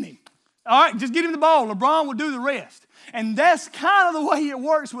feeding him. All right, just get him the ball. LeBron will do the rest. And that's kind of the way it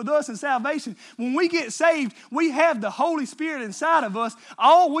works with us in salvation. When we get saved, we have the Holy Spirit inside of us.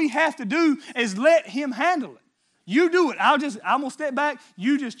 All we have to do is let Him handle it. You do it. I'm going to step back.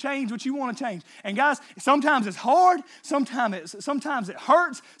 You just change what you want to change. And guys, sometimes it's hard. Sometimes it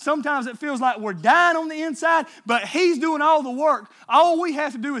hurts. Sometimes it feels like we're dying on the inside. But He's doing all the work. All we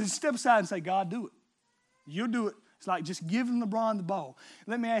have to do is step aside and say, God, do it. You'll do it. It's like just giving LeBron the ball.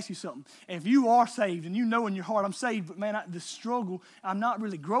 Let me ask you something. If you are saved and you know in your heart, I'm saved, but man, the struggle, I'm not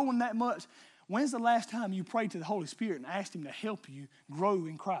really growing that much. When's the last time you prayed to the Holy Spirit and asked Him to help you grow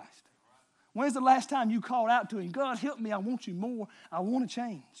in Christ? When's the last time you called out to Him, God, help me, I want you more, I want to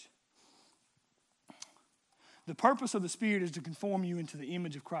change? The purpose of the Spirit is to conform you into the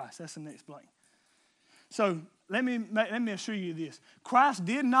image of Christ. That's the next blank. So let me assure you this. Christ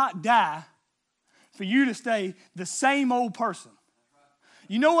did not die for you to stay the same old person.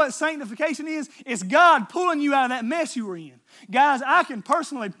 You know what sanctification is? It's God pulling you out of that mess you were in. Guys, I can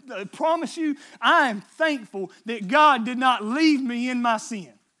personally promise you, I am thankful that God did not leave me in my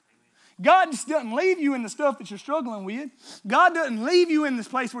sin. God just doesn't leave you in the stuff that you're struggling with. God doesn't leave you in this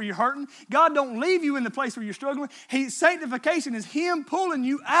place where you're hurting. God don't leave you in the place where you're struggling. Sanctification is Him pulling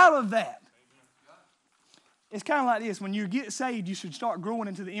you out of that. It's kind of like this. When you get saved, you should start growing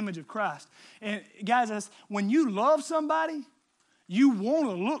into the image of Christ. And guys, when you love somebody, you want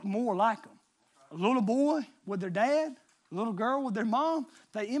to look more like them. A little boy with their dad, a little girl with their mom,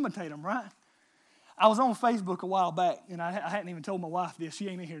 they imitate them, right? I was on Facebook a while back, and I hadn't even told my wife this. She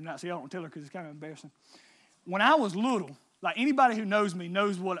ain't in here tonight, so y'all don't tell her because it's kind of embarrassing. when I was little, like anybody who knows me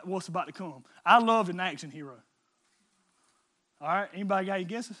knows what's about to come. I loved an action hero. All right, anybody got any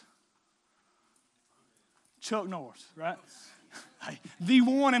guesses? Chuck Norris, right? The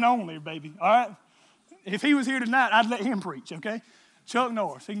one and only, baby, all right? If he was here tonight, I'd let him preach, okay? Chuck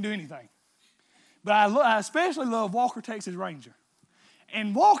Norris, he can do anything. But I especially love Walker, Texas Ranger.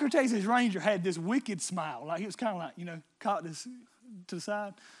 And Walker, Texas Ranger had this wicked smile. Like, he was kind of like, caught this to the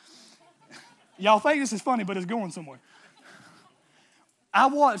side. Y'all think this is funny, but it's going somewhere. I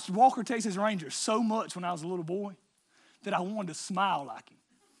watched Walker, Texas Ranger so much when I was a little boy that I wanted to smile like him.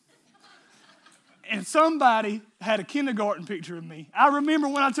 And somebody had a kindergarten picture of me. I remember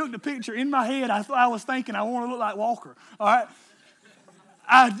when I took the picture, in my head, I was thinking I want to look like Walker, all right?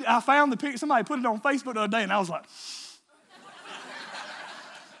 I found the picture. Somebody put it on Facebook the other day, and I was like,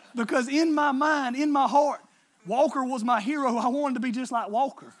 because in my mind, in my heart, Walker was my hero. I wanted to be just like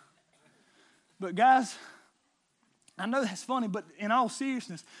Walker. But guys, I know that's funny, but in all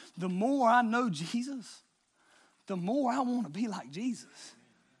seriousness, the more I know Jesus, the more I want to be like Jesus.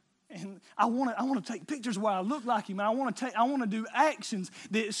 And I want to take pictures where I look like him, and I want to do actions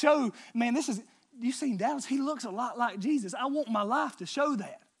that show, man, you seen Dallas? He looks a lot like Jesus. I want my life to show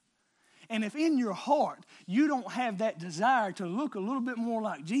that. And if in your heart you don't have that desire to look a little bit more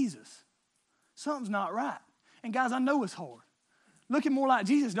like Jesus, something's not right. And guys, I know it's hard. Looking more like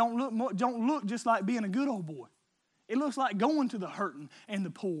Jesus don't look just like being a good old boy. It looks like going to the hurting and the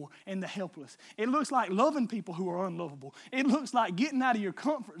poor and the helpless. It looks like loving people who are unlovable. It looks like getting out of your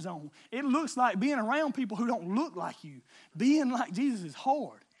comfort zone. It looks like being around people who don't look like you. Being like Jesus is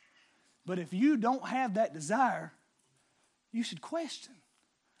hard. But if you don't have that desire, you should question,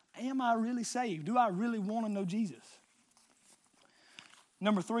 am I really saved? Do I really want to know Jesus?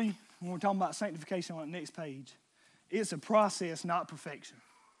 Number 3, when we're talking about sanctification on the next page, it's a process, not perfection.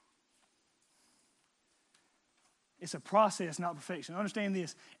 It's a process, not perfection. Understand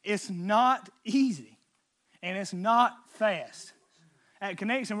this. It's not easy, and it's not fast. At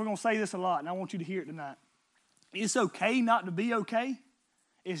Connection, we're going to say this a lot, and I want you to hear it tonight. It's okay not to be okay.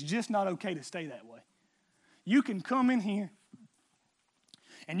 It's just not okay to stay that way. You can come in here,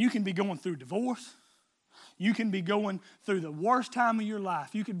 and you can be going through divorce. You can be going through the worst time of your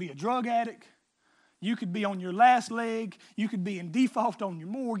life. You could be a drug addict. You could be on your last leg. You could be in default on your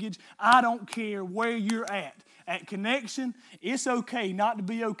mortgage. I don't care where you're at. At Connection, it's okay not to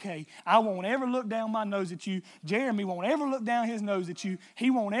be okay. I won't ever look down my nose at you. Jeremy won't ever look down his nose at you. He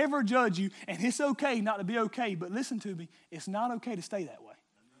won't ever judge you. And it's okay not to be okay. But listen to me, it's not okay to stay that way.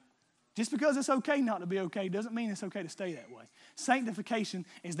 Just because it's okay not to be okay doesn't mean it's okay to stay that way. Sanctification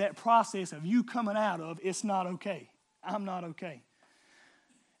is that process of you coming out of, it's not okay. I'm not okay.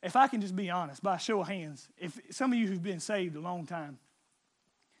 If I can just be honest, by a show of hands, if some of you who've been saved a long time,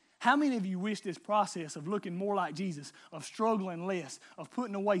 how many of you wish this process of looking more like Jesus, of struggling less, of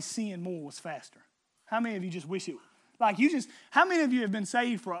putting away sin more was faster? How many of you just wish it? How many of you have been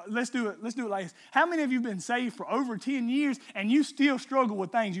saved for, let's do it like this. How many of you have been saved for over 10 years and you still struggle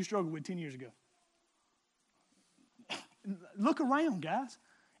with things you struggled with 10 years ago? Look around, guys.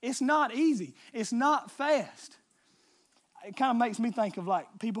 It's not easy. It's not fast. It kind of makes me think of like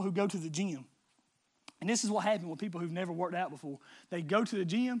people who go to the gym. And this is what happens with people who've never worked out before. They go to the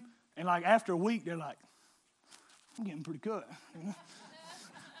gym, and like after a week, they're like, I'm getting pretty good.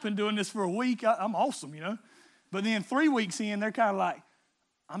 Been doing this for a week. I'm awesome, But then 3 weeks in, they're kind of like,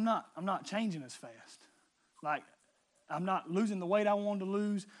 I'm not changing as fast. Like, I'm not losing the weight I wanted to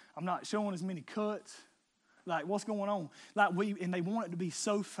lose. I'm not showing as many cuts. Like, what's going on? And they want it to be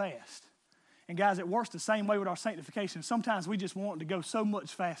so fast. And guys, it works the same way with our sanctification. Sometimes we just want it to go so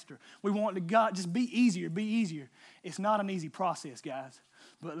much faster. We want it to just be easier, be easier. It's not an easy process, guys.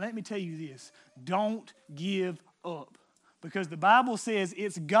 But let me tell you this. Don't give up. Because the Bible says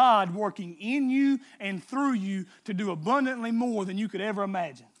it's God working in you and through you to do abundantly more than you could ever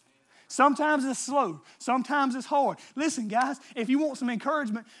imagine. Sometimes it's slow. Sometimes it's hard. Listen, guys, if you want some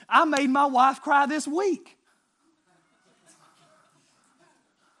encouragement, I made my wife cry this week.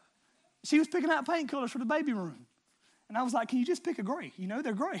 She was picking out paint colors for the baby room. And I was like, can you just pick a gray?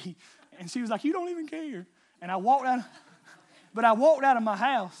 They're gray. And she was like, you don't even care. And I walked out of my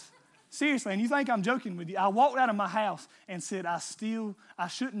house. Seriously, and you think I'm joking with you. I walked out of my house and said, I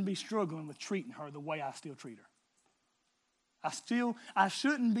shouldn't be struggling with treating her the way I still treat her. I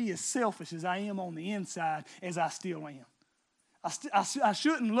shouldn't be as selfish as I am on the inside as I still am. I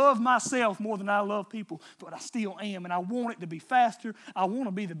shouldn't love myself more than I love people, but I still am, and I want it to be faster. I want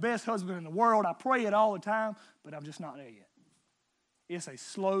to be the best husband in the world. I pray it all the time, but I'm just not there yet. It's a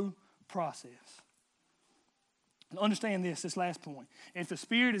slow process. Understand this last point. If the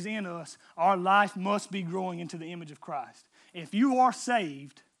Spirit is in us, our life must be growing into the image of Christ. If you are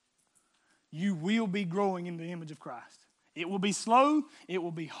saved, you will be growing in the image of Christ. It will be slow, it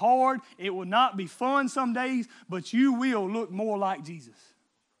will be hard, it will not be fun some days, but you will look more like Jesus.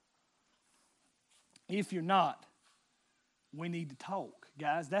 If you're not, we need to talk,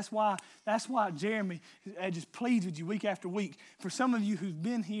 guys. That's why Jeremy just pleads with you week after week. For some of you who've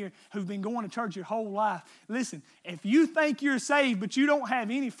been here, who've been going to church your whole life, listen, if you think you're saved but you don't have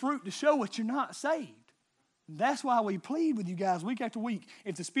any fruit to show it, you're not saved. That's why we plead with you guys week after week.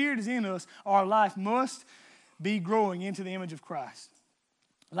 If the Spirit is in us, our life must be growing into the image of Christ.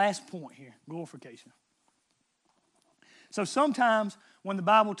 Last point here, glorification. So sometimes when the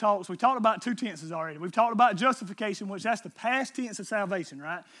Bible talks, we talked about two tenses already. We've talked about justification, which that's the past tense of salvation,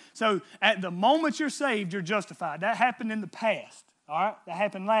 right? So at the moment you're saved, you're justified. That happened in the past, all right? That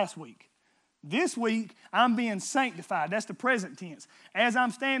happened last week. This week, I'm being sanctified. That's the present tense. As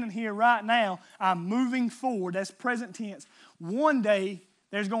I'm standing here right now, I'm moving forward. That's present tense. One day,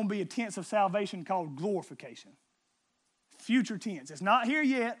 there's going to be a tense of salvation called glorification. Future tense. It's not here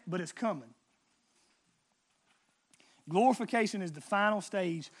yet, but it's coming. Glorification is the final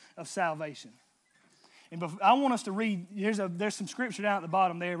stage of salvation. And I want us to read, there's some scripture down at the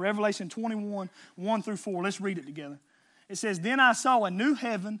bottom there, Revelation 21, 1 through 4. Let's read it together. It says, "Then I saw a new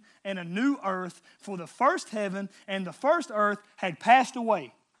heaven and a new earth, for the first heaven and the first earth had passed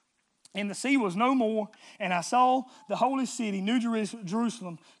away, and the sea was no more. And I saw the holy city, New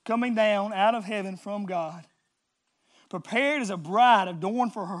Jerusalem, coming down out of heaven from God, prepared as a bride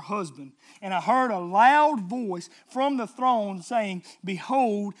adorned for her husband. And I heard a loud voice from the throne saying,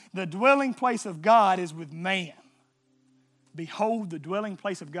 'Behold, the dwelling place of God is with man.'" Behold, the dwelling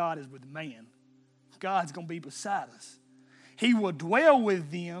place of God is with man. God's going to be beside us. "He will dwell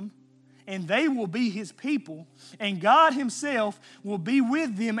with them, and they will be His people, and God Himself will be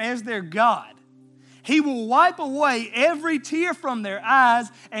with them as their God. He will wipe away every tear from their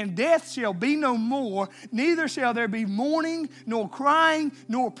eyes, and death shall be no more. Neither shall there be mourning, nor crying,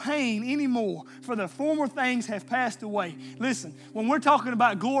 nor pain anymore, for the former things have passed away." Listen, when we're talking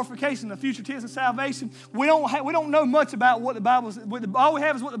about glorification, the future tense of salvation, we don't know much about what the Bible. All we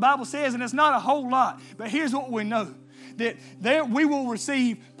have is what the Bible says, and it's not a whole lot. But here's what we know: that we will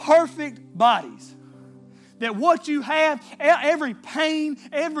receive perfect bodies. That what you have, every pain,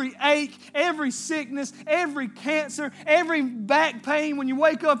 every ache, every sickness, every cancer, every back pain when you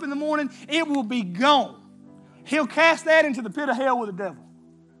wake up in the morning, it will be gone. He'll cast that into the pit of hell with the devil.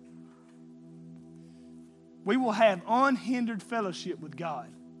 We will have unhindered fellowship with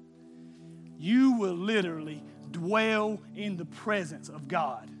God. You will literally dwell in the presence of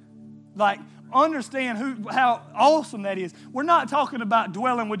God. Like, understand how awesome that is. We're not talking about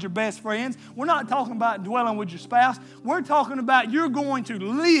dwelling with your best friends. We're not talking about dwelling with your spouse. We're talking about you're going to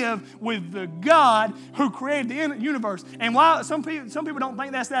live with the God who created the universe. And why some people don't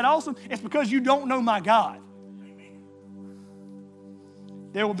think that's that awesome, it's because you don't know my God.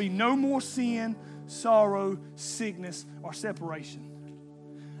 There will be no more sin, sorrow, sickness, or separation.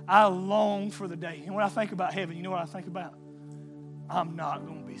 I long for the day. And when I think about heaven, you know what I think about? I'm not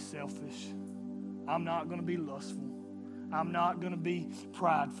going to be selfish. I'm not going to be lustful. I'm not going to be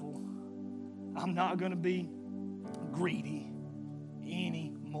prideful. I'm not going to be greedy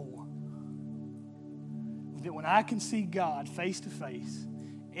anymore. That when I can see God face to face,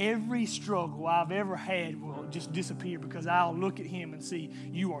 every struggle I've ever had will just disappear, because I'll look at Him and see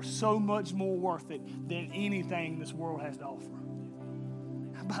you are so much more worth it than anything this world has to offer.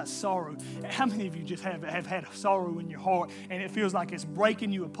 About sorrow. How many of you just have had sorrow in your heart, and it feels like it's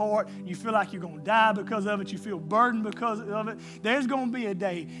breaking you apart? You feel like you're going to die because of it. You feel burdened because of it. There's going to be a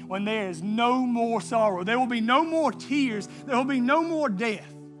day when there is no more sorrow. There will be no more tears. There will be no more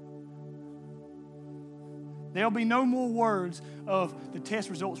death. There will be no more words of the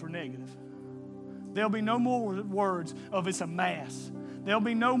test results were negative. There will be no more words of it's a mass. There'll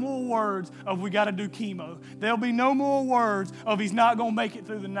be no more words of we got to do chemo. There'll be no more words of he's not going to make it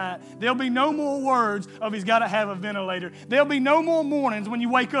through the night. There'll be no more words of he's got to have a ventilator. There'll be no more mornings when you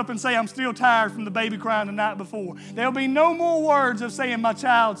wake up and say, I'm still tired from the baby crying the night before. There'll be no more words of saying my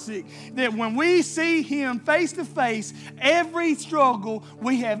child's sick. That when we see Him face to face, every struggle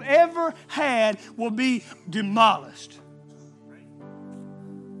we have ever had will be demolished.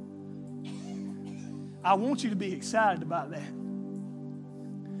 I want you to be excited about that.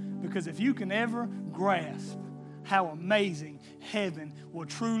 Because if you can ever grasp how amazing heaven will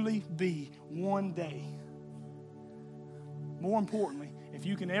truly be one day, more importantly, if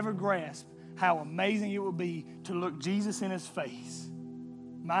you can ever grasp how amazing it will be to look Jesus in His face,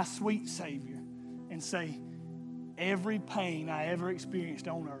 my sweet Savior, and say, every pain I ever experienced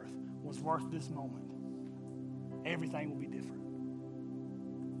on earth was worth this moment, everything will be different.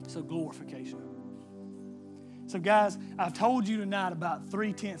 So glorification. So guys, I've told you tonight about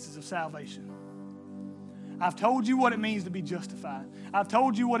 3 tenses of salvation. I've told you what it means to be justified. I've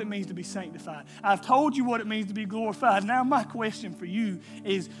told you what it means to be sanctified. I've told you what it means to be glorified. Now my question for you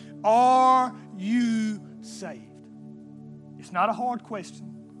is, are you saved? It's not a hard question.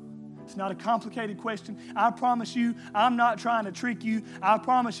 It's not a complicated question. I promise you, I'm not trying to trick you. I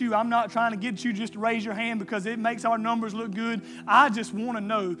promise you, I'm not trying to get you just to raise your hand because it makes our numbers look good. I just want to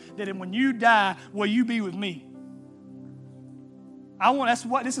know that when you die, will you be with me?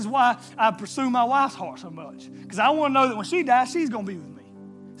 This is why I pursue my wife's heart so much. Because I want to know that when she dies, she's going to be with me.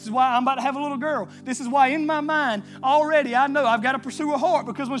 This is why I'm about to have a little girl. This is why in my mind, already I know I've got to pursue her heart,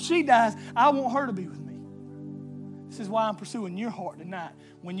 because when she dies, I want her to be with me. This is why I'm pursuing your heart tonight.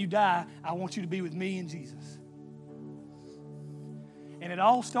 When you die, I want you to be with me in Jesus. And it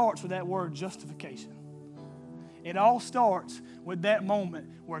all starts with that word justification. It all starts with that moment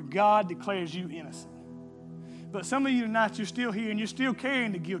where God declares you innocent. But some of you tonight, you're still here and you're still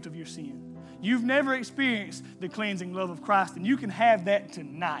carrying the guilt of your sin. You've never experienced the cleansing love of Christ, and you can have that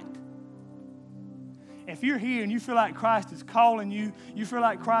tonight. If you're here and you feel like Christ is calling you, you feel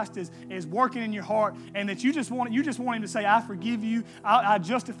like Christ is working in your heart, and that you just want Him to say, I forgive you, I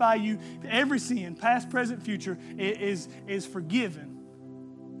justify you. Every sin, past, present, future, is forgiven.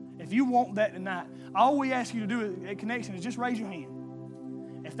 If you want that tonight, all we ask you to do at Connection is just raise your hand.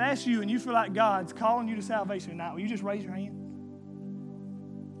 If that's you and you feel like God's calling you to salvation tonight, will you just raise your hand?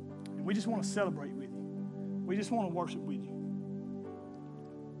 And we just want to celebrate with you. We just want to worship with you.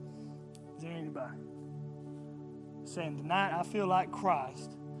 Is there anybody saying, tonight I feel like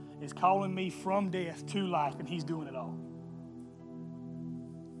Christ is calling me from death to life, and He's doing it all?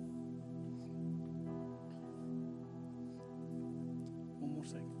 One more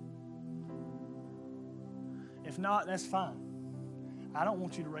second. If not, that's fine. I don't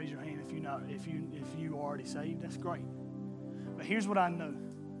want you to raise your hand if you already saved. That's great. But here's what I know.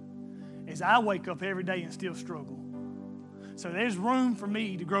 Is I wake up every day and still struggle. So there's room for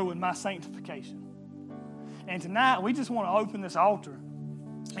me to grow in my sanctification. And tonight we just want to open this altar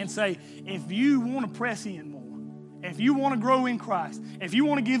and say, if you want to press in more, if you want to grow in Christ, if you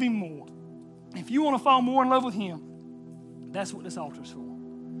want to give Him more, if you want to fall more in love with Him, that's what this altar is for.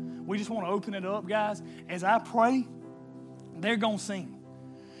 We just want to open it up, guys. As I pray, they're going to sing.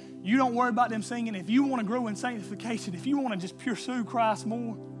 You don't worry about them singing. If you want to grow in sanctification, if you want to just pursue Christ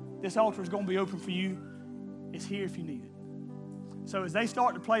more, this altar is going to be open for you. It's here if you need it. So as they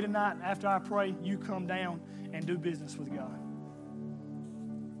start to play tonight, after I pray, you come down and do business with God.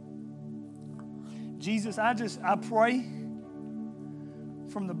 Jesus, I pray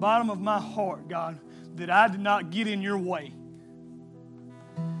from the bottom of my heart, God, that I did not get in your way.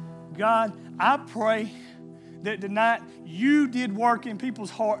 God, I pray that tonight you did work in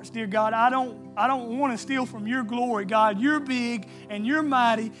people's hearts, dear God. I don't want to steal from your glory, God. You're big and you're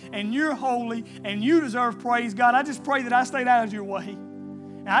mighty and you're holy and you deserve praise, God. I just pray that I stayed out of your way.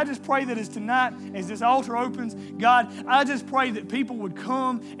 And I just pray that as tonight, as this altar opens, God, I just pray that people would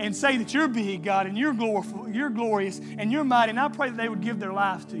come and say that you're big, God, and you're glorious and you're mighty. And I pray that they would give their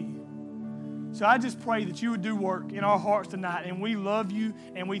lives to you. So I just pray that you would do work in our hearts tonight. And we love you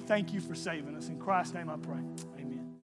and we thank you for saving us. In Christ's name I pray.